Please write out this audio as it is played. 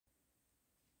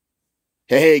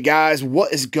Hey guys,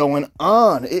 what is going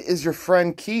on? It is your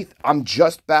friend Keith. I'm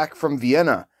just back from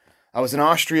Vienna. I was in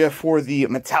Austria for the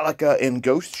Metallica and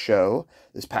Ghost show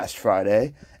this past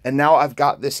Friday, and now I've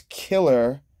got this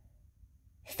killer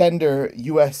Fender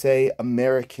USA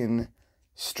American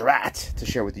Strat to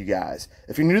share with you guys.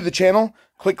 If you're new to the channel,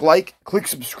 click like, click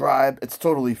subscribe. It's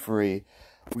totally free.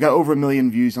 We got over 1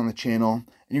 million views on the channel, and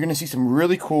you're going to see some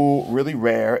really cool, really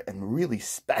rare, and really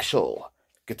special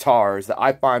guitars that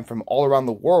I find from all around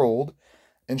the world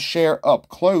and share up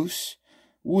close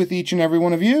with each and every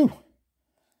one of you.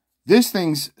 This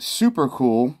thing's super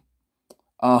cool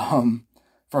for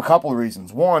a couple of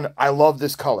reasons. One, I love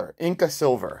this color, Inca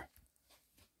silver.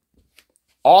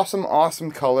 Awesome,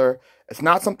 awesome color. It's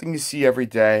not something you see every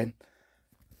day,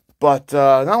 but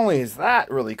not only is that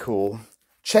really cool,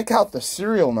 check out the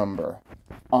serial number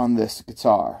on this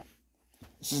guitar.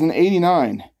 This is an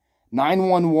 89,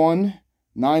 911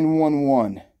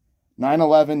 911,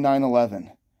 911,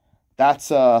 911.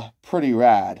 That's pretty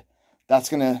rad. That's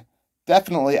going to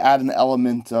definitely add an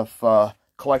element of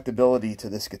collectability to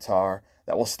this guitar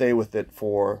that will stay with it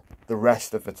for the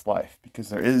rest of its life, because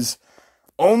there is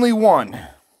only one.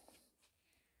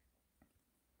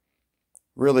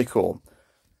 Really cool.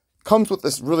 Comes with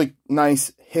this really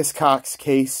nice Hiscox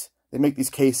case. They make these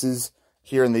cases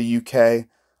here in the UK.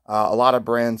 A lot of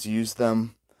brands use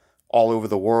them all over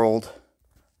the world.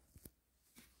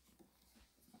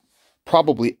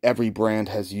 Probably every brand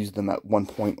has used them at one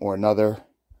point or another.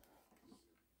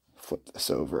 Flip this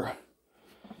over.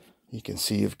 You can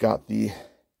see you've got the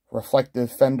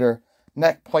reflective Fender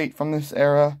neck plate from this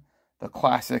era, the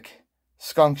classic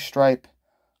skunk stripe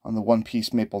on the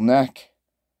one-piece maple neck,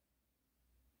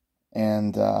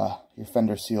 and your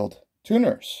Fender sealed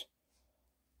tuners.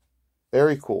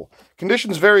 Very cool.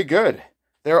 Condition's very good.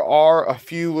 There are a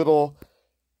few little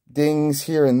dings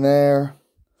here and there.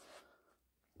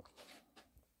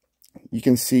 You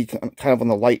can see kind of when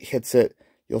the light hits it,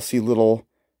 you'll see little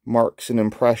marks and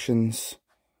impressions.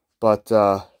 But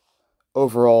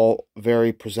overall,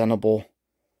 very presentable.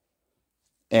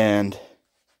 And,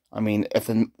 I mean, if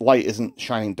the light isn't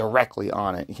shining directly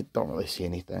on it, you don't really see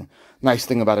anything. Nice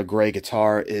thing about a gray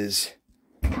guitar is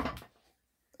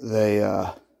they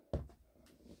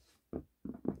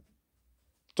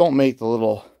don't make the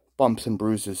little bumps and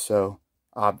bruises so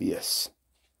obvious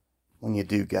when you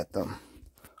do get them.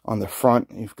 On the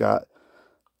front, you've got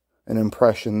an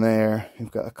impression there. You've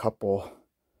got a couple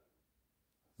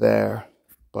there.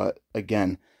 But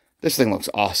again, this thing looks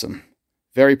awesome.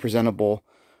 Very presentable.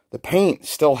 The paint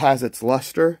still has its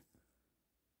luster.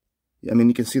 I mean,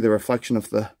 you can see the reflection of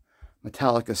the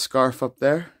Metallica scarf up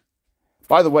there.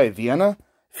 By the way, Vienna,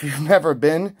 if you've never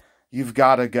been, you've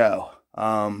got to go.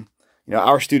 You know,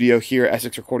 our studio here,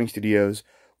 Essex Recording Studios,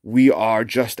 we are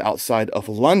just outside of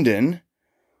London.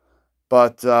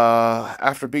 But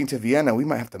after being to Vienna, we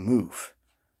might have to move.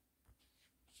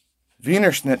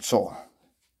 Wiener Schnitzel.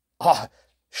 Ah,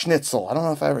 Schnitzel. I don't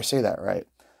know if I ever say that right.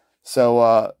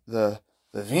 So the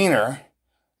Wiener,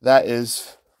 that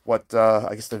is what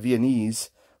I guess the Viennese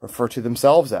refer to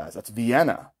themselves as. That's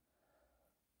Vienna.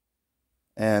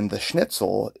 And the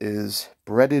Schnitzel is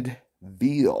breaded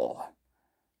veal.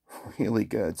 Really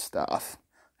good stuff.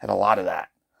 Had a lot of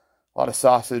that. A lot of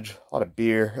sausage, a lot of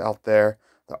beer out there.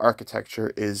 The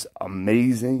architecture is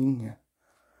amazing.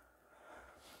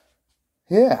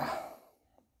 Yeah.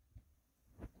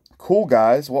 Cool,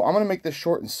 guys. Well, I'm going to make this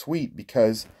short and sweet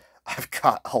because I've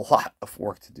got a lot of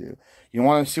work to do. You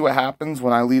want to see what happens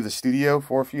when I leave the studio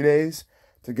for a few days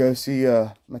to go see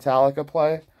Metallica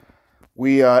play?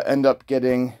 We end up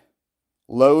getting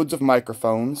loads of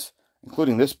microphones,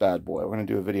 including this bad boy. We're going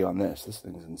to do a video on this. This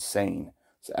thing is insane.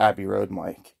 It's an Abbey Road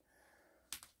mic.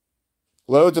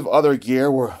 Loads of other gear.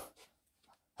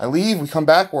 I leave, we come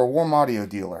back, we're a warm audio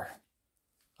dealer.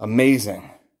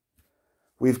 Amazing.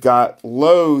 We've got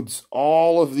loads,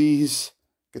 all of these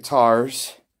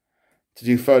guitars to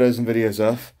do photos and videos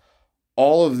of.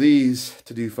 All of these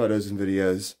to do photos and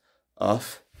videos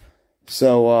of.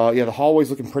 So, yeah, the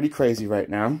hallway's looking pretty crazy right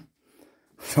now.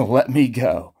 So let me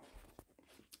go.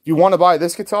 If you want to buy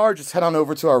this guitar, just head on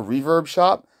over to our Reverb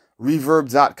shop,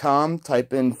 reverb.com.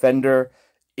 Type in Fender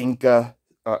Inca,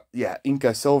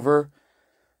 Inca Silver,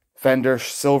 Fender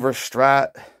Silver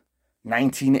Strat,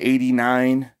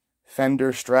 1989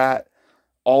 Fender Strat.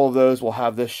 All of those will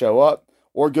have this show up.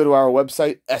 Or go to our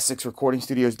website,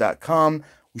 EssexRecordingStudios.com.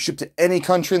 We ship to any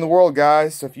country in the world,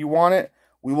 guys. So if you want it,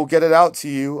 we will get it out to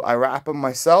you. I wrap them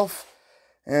myself,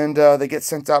 and they get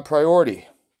sent out priority.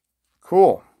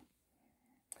 Cool.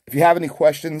 If you have any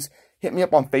questions, hit me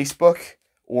up on Facebook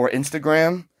or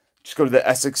Instagram. just go to the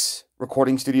Essex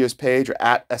Recording Studios page, or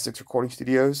at Essex Recording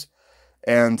Studios.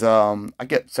 And I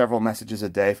get several messages a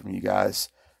day from you guys.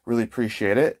 Really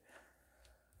appreciate it.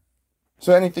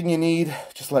 So anything you need,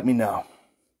 just let me know.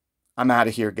 I'm out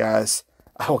of here, guys.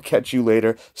 I will catch you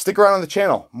later. Stick around on the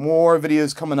channel. More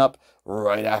videos coming up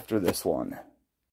right after this one.